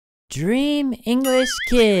Dream English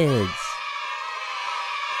Kids.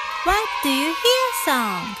 What do you hear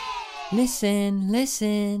song? Listen,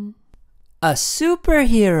 listen. A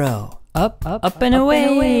superhero. Up, and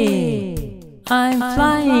away. I'm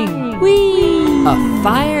flying. Whee! A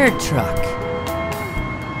fire truck.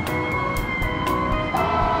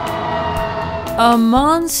 A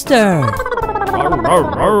monster.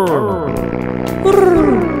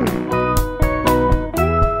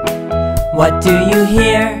 What do you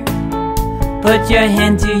hear? Put your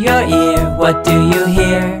hand to your ear. What do you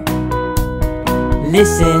hear?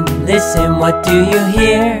 Listen, listen, what do you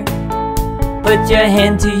hear? Put your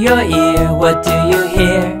hand to your ear. What do you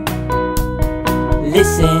hear?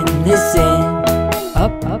 Listen, listen.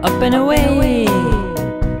 Up, and away.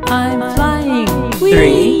 I'm flying.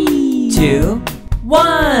 3, 2,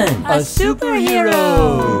 1. A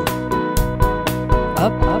superhero.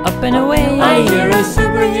 Up and away. I hear a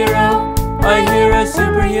superhero. I hear a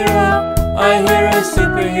superhero. I hear a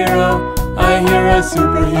superhero. I hear a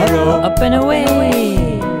superhero. Up and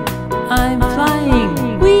away. I'm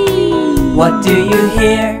flying. Whee! What do you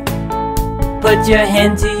hear? Put your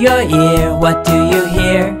hand to your ear. What do you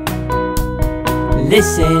hear?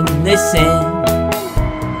 Listen, listen.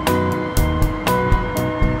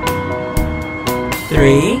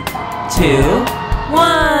 3, 2,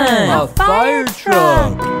 1. A fire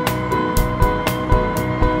truck.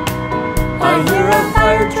 I hear a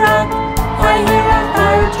fire truck. I hear a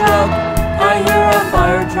fire truck. I hear a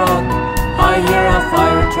fire truck. I hear a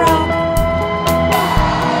fire truck.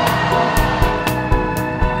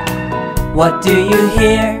 What do you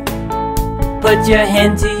hear? Put your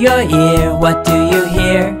hand to your ear. What do you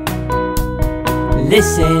hear?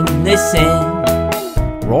 Listen, listen.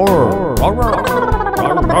 Roar.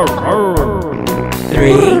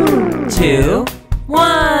 3, 2, 1.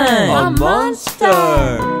 A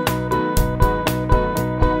monster.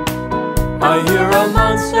 I hear a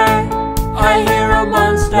monster. I hear a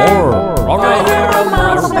monster. I hear a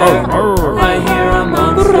monster. I hear a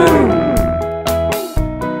monster.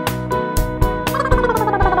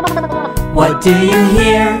 What do you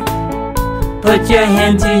hear? Put your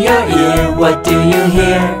hand to your ear. What do you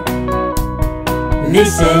hear?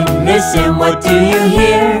 Listen, listen, what do you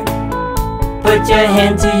hear? Put your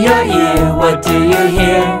hand to your ear. What do you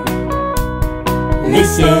hear?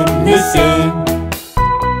 Listen, listen.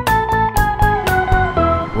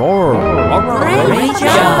 Great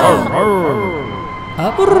job!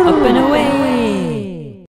 Up and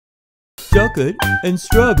away. Chocolate and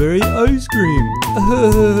strawberry ice cream.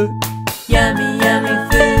 Yummy, yummy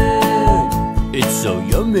food. It's so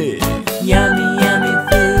yummy. Yummy, yummy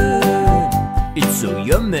food. It's so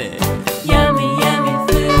yummy. Yummy, yummy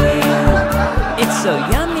food. It's so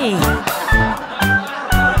yummy.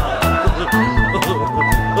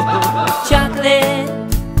 Chocolate.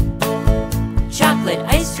 Chocolate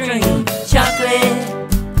ice cream. Chocolate.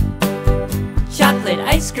 Chocolate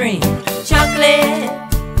ice cream. Chocolate.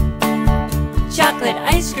 Chocolate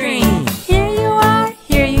ice cream. Here you are.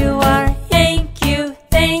 Here you are. Thank you.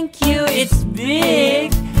 Thank you. It's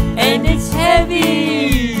big and it's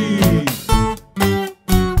heavy.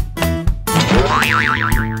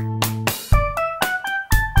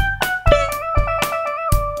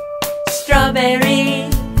 Strawberry.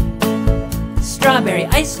 Strawberry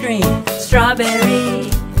ice cream. Strawberry.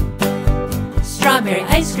 Strawberry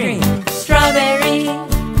ice cream. Strawberry.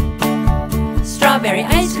 Strawberry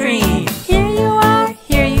ice cream. Here you are.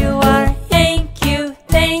 Here you are. Thank you.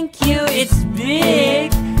 Thank you. It's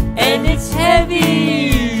big and it's heavy.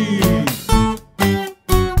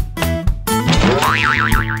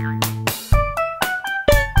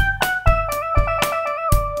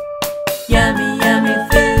 Yummy, yummy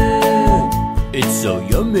food. It's so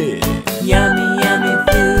yummy. Yummy, yummy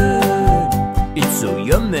food. It's so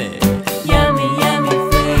yummy. Yummy, yummy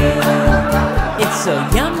food. It's so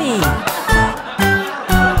yummy.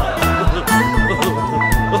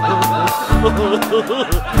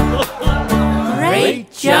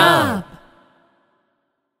 Great job!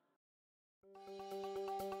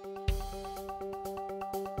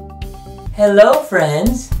 Hello,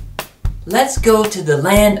 friends. Let's go to the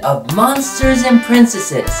land of monsters and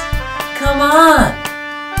princesses. Come on!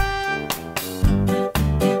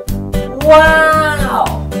 Wow!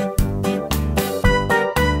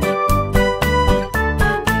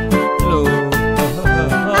 Hello.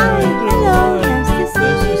 Hi, hello, nice to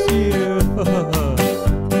see you.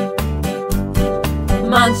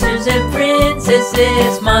 Monsters and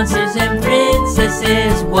princesses, monsters and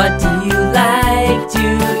princesses, what do you like to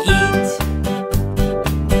eat?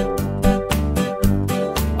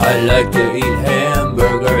 I like to eat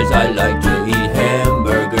hamburgers. I like to eat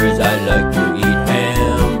hamburgers. I like to eat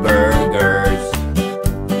hamburgers.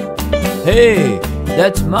 Hey,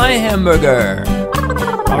 that's my hamburger.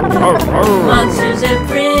 Monsters and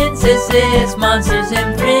princesses, monsters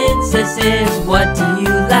and princesses, what do you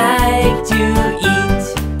like to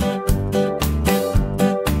eat?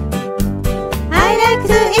 I like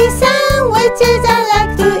to eat sandwiches. I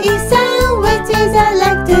like to eat sandwiches. I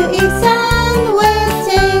like to eat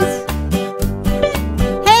sandwiches.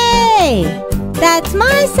 Hey, that's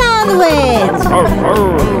my sandwich.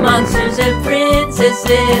 Monsters and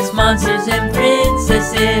princesses, monsters and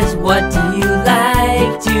princesses, what do you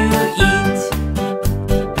like to eat?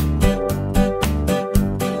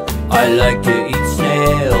 I like to eat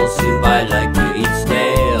snail soup. I like to eat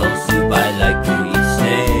snail soup. I like to eat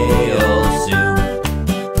snail soup.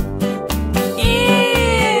 Ew!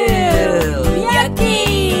 Yucky!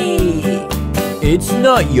 It's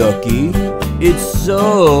not yucky. It's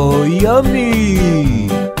so yummy.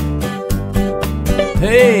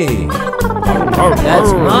 Hey!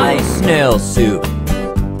 That's my snail soup.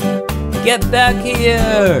 Get back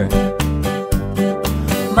here.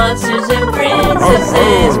 Monsters and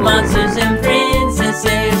princesses, monsters and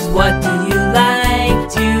princesses, what do you like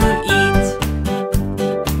to eat?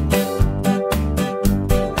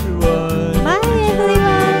 Bye,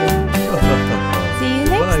 everyone. See you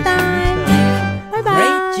next time. Bye-bye.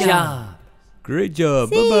 Great job. Great job.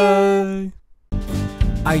 See ya. Bye-bye.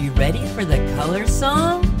 Are you ready for the color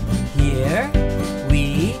song? Here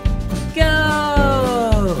we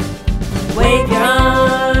go. Wave your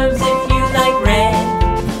arms if you like red.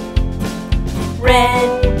 Red,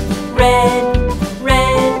 red,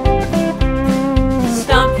 red.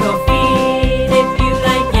 Stomp your feet if you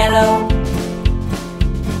like yellow.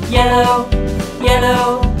 Yellow,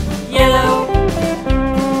 yellow, yellow.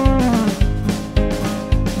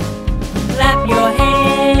 Clap your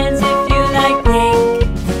hands if you like pink.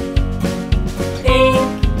 Pink,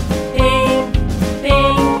 pink,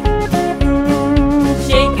 pink.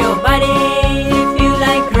 Shake your body if you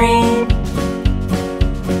like green.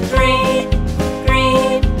 Green,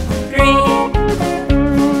 green, green.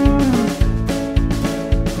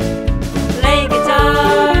 Play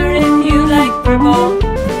guitar if you like purple.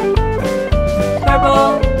 Purple,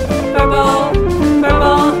 purple,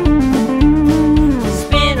 purple.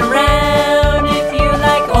 Spin around if you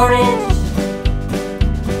like orange.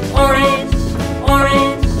 Orange,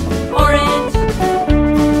 orange, orange.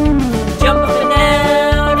 Jump up and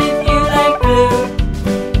down if you like blue.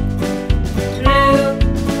 Blue,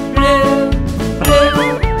 blue, blue.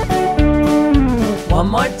 One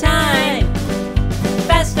more time.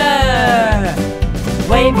 Faster.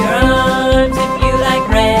 Wave your arms if you like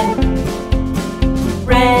red.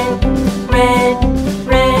 Red, red,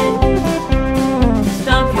 red.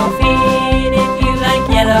 Stomp your feet if you like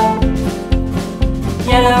yellow.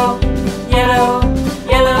 Yellow, yellow,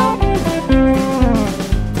 yellow.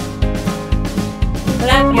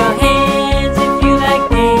 Clap your hands if you like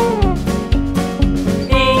pink.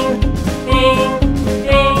 Pink, pink,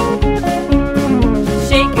 pink.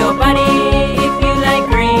 Shake your body if you like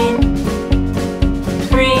green.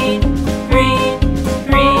 Green, green,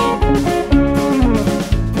 green.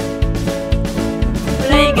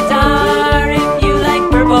 Play guitar if you like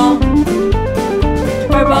purple.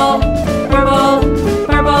 Purple, purple,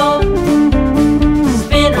 purple.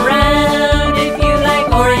 Spin around if you like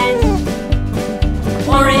orange.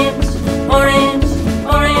 Orange, orange,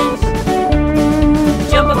 orange.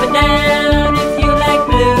 Jump up and down if you like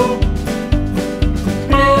blue.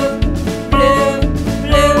 Blue, blue,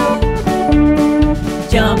 blue.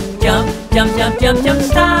 Jump, jump, jump, jump, jump, jump,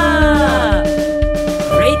 stop!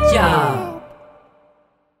 Great job!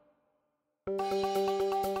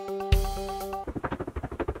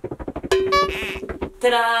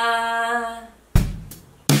 Ta-da!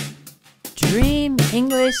 Dream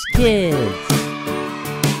English Kids.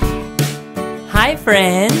 Hi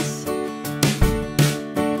friends!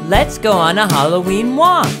 Let's go on a Halloween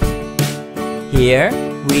walk. Here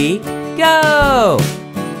we go!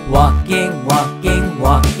 Walking, walking,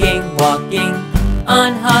 walking, walking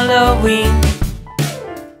on Halloween.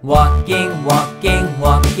 Walking, walking,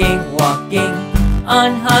 walking, walking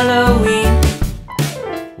on Halloween.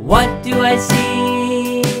 What do I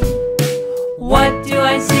see? What do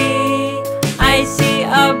I see? I see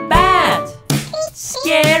a bat.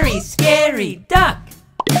 Scary, scary duck.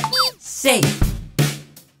 Safe.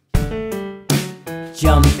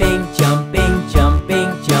 Jumping, jumping, jumping,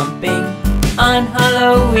 jumping on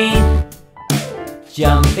Halloween.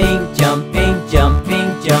 Jumping, jumping,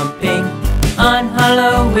 jumping, jumping on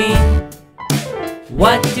Halloween.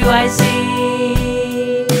 What do I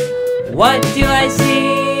see? What do I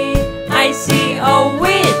see? I see a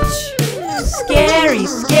witch. Scary,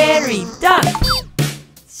 scary duck.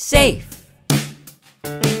 Safe.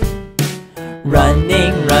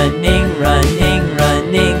 Running, running, running,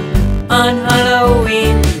 running on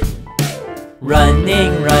Halloween.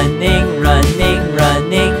 Running, running, running,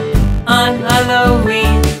 running on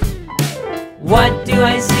Halloween. What do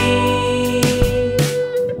I see?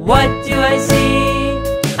 What do I see?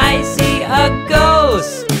 I see a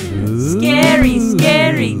ghost. Scary,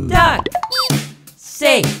 scary duck.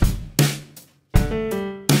 Safe.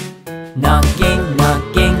 Knocking,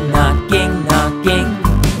 knocking, knocking, knocking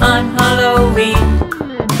on Halloween.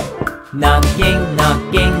 Knocking,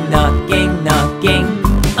 knocking, knocking, knocking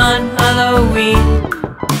on Halloween.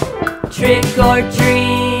 Trick or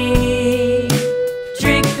treat,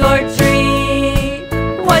 trick or treat.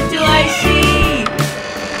 What do I see?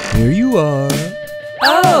 Here you are.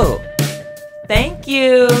 Oh, thank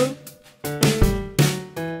you.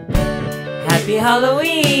 Happy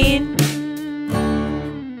Halloween.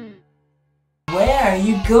 Where are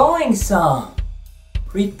you going, song?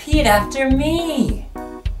 Repeat after me.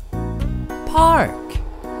 Park.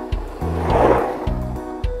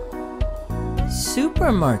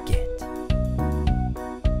 Supermarket.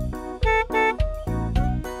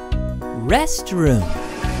 Restroom.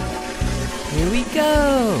 Here we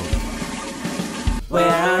go. Where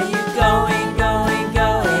are you going, going,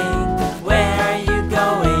 going? Where are you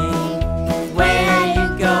going? Where are you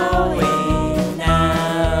going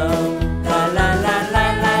now? La la la la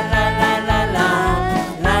la la la la la.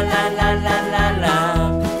 La la la la la la.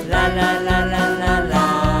 La la la la la la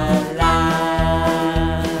la.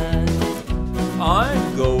 I'm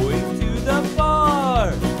going to the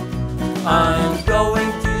park. I'm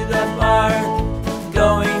going to the park.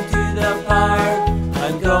 Going to the park.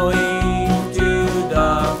 I'm going to the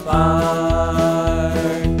park.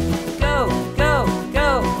 Go, go, go,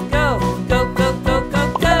 go, go, go, go, go,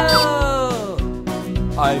 go.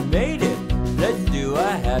 I made it. Let's do a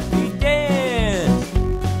happy dance.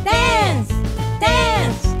 Dance,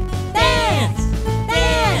 dance, dance,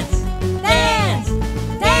 dance, dance,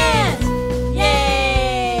 dance.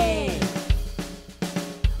 Yay!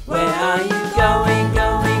 Where are you going,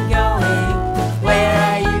 going, going? Where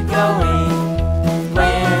are you going?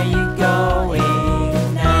 Where are you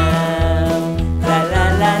going now? La la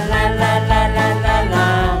la la la la la la la.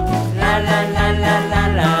 La la la la la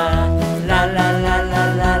la. La la la la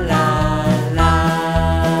la la la.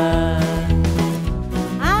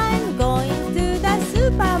 I'm going to the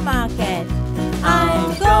supermarket.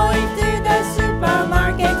 I'm going to the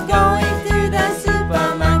supermarket. Going to the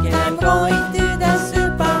supermarket. I'm going to the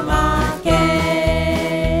supermarket.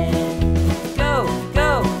 Go,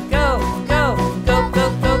 go, go, go, go, go,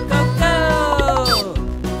 go, go, go.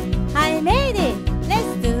 I made it.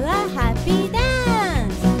 Let's do a happy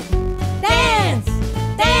dance. Dance,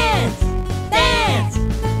 dance, dance,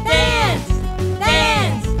 dance,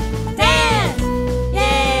 dance, dance.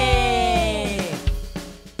 Yay!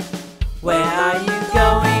 Where are you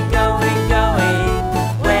going, going, going?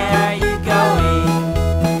 Where are you going?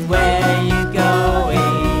 Where are you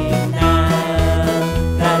going now?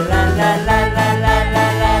 La la la la la la la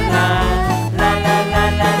la la. La la la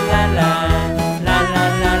la la la. La la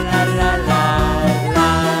la la la la la.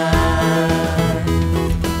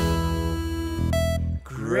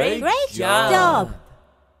 Great job.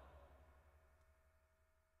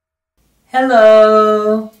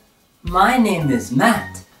 Hello, my name is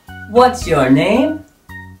Matt. What's your name?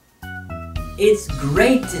 It's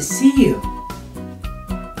great to see you.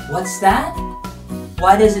 What's that?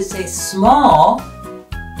 Why does it say small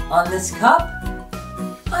on this cup?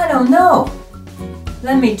 I don't know.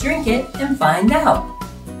 Let me drink it and find out.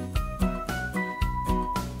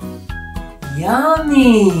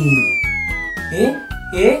 Yummy!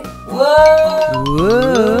 Whoa!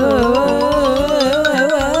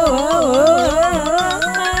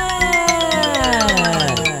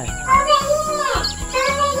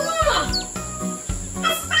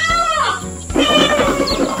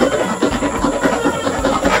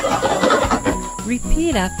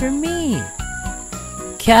 Repeat after me.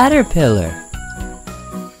 Caterpillar.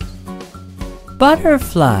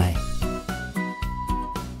 Butterfly.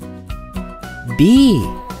 Bee.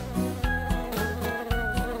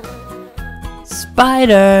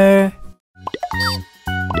 Spider.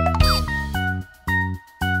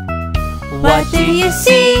 What do you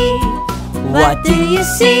see? What do you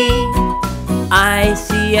see? I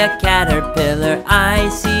see a caterpillar. I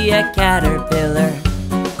see a caterpillar.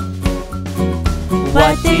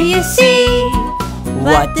 What do you see?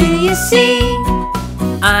 What do you see?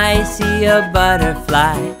 I see a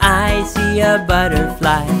butterfly. I see a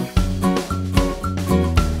butterfly.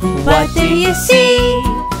 What do you see?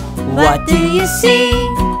 What do you see?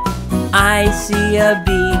 I see a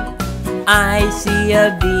bee. I see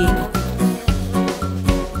a bee.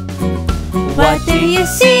 What do you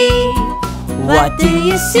see? What do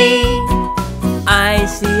you see? I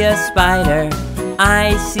see a spider.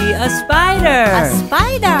 I see a spider. A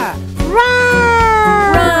spider.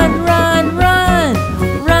 Run! Run, run, run.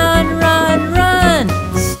 Run, run, run.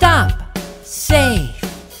 Stop. Safe.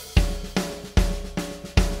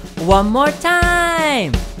 One more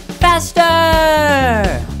time.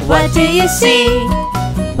 Faster. What do you see?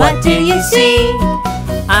 What do you see?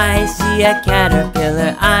 I see a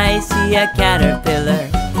caterpillar. I see a caterpillar.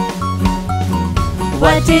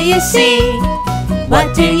 What do you see?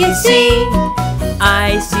 What do you see?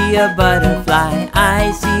 I see a butterfly.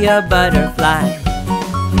 I see a butterfly.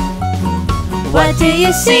 What do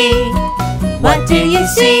you see? What do you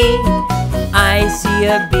see? I see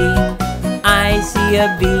a bee. I see a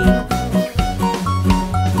bee.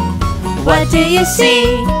 What do you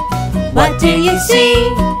see? What do you see?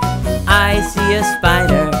 I see a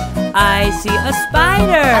spider. I see a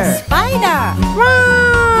spider. A spider.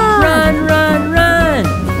 Run! Run, run, run.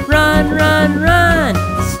 Run, run, run.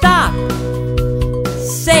 Stop.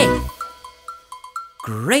 Safe.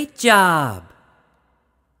 Great job.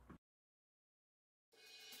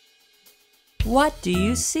 What do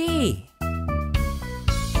you see?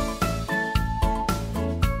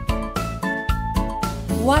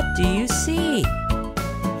 What do you see?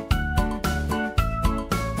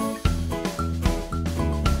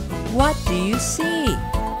 What do you see?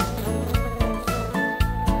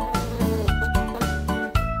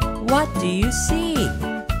 What do you see?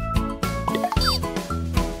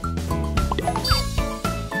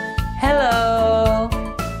 Hello,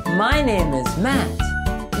 my name is Matt.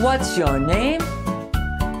 What's your name?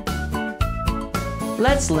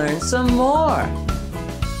 Let's learn some more.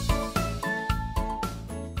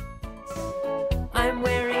 I'm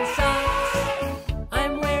wearing socks.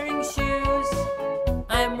 I'm wearing shoes.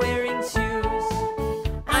 I'm wearing shoes.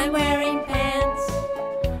 I'm wearing pants.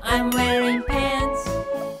 I'm wearing pants.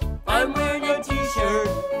 I'm wearing a t-shirt.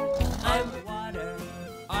 I'm water.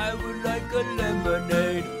 I would like a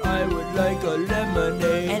lemonade. I would like a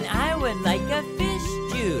lemonade. And I would like a fish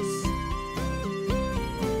juice.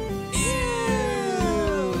 Ew!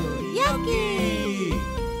 Yucky!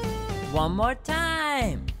 One more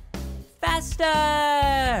time.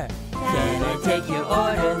 Faster! Can I take you